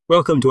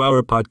Welcome to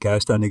our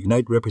podcast on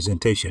Ignite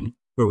Representation,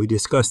 where we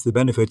discuss the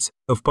benefits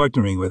of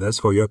partnering with us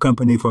for your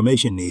company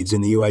formation needs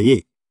in the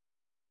UAE.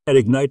 At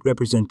Ignite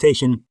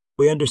Representation,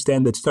 we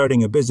understand that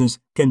starting a business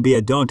can be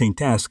a daunting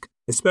task,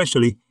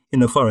 especially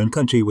in a foreign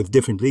country with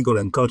different legal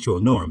and cultural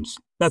norms.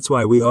 That's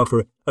why we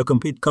offer a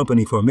complete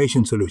company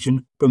formation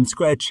solution from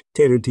scratch,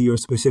 tailored to your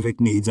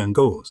specific needs and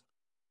goals.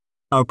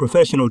 Our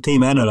professional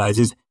team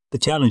analyzes the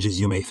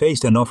challenges you may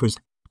face and offers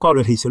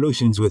quality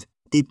solutions with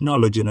deep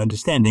knowledge and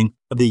understanding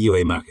of the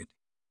UAE market.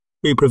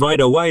 We provide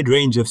a wide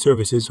range of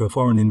services for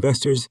foreign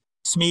investors,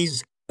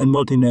 SMEs, and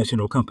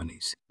multinational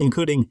companies,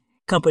 including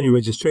company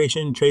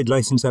registration, trade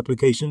license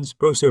applications,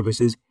 pro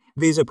services,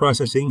 visa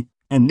processing,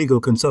 and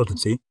legal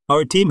consultancy.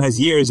 Our team has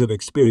years of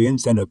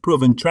experience and a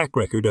proven track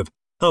record of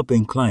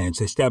helping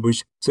clients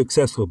establish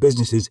successful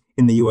businesses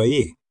in the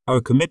UAE.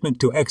 Our commitment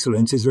to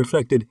excellence is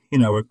reflected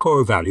in our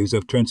core values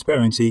of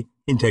transparency,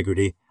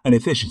 integrity, and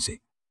efficiency.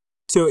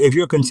 So if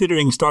you're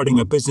considering starting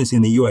a business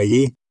in the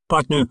UAE,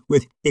 partner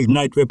with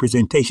Ignite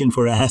Representation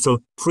for a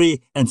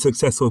hassle-free and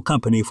successful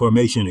company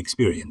formation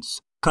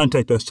experience.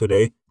 Contact us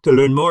today to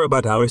learn more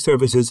about our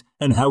services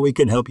and how we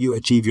can help you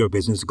achieve your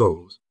business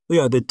goals. We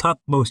are the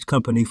top-most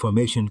company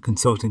formation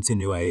consultants in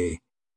UAE,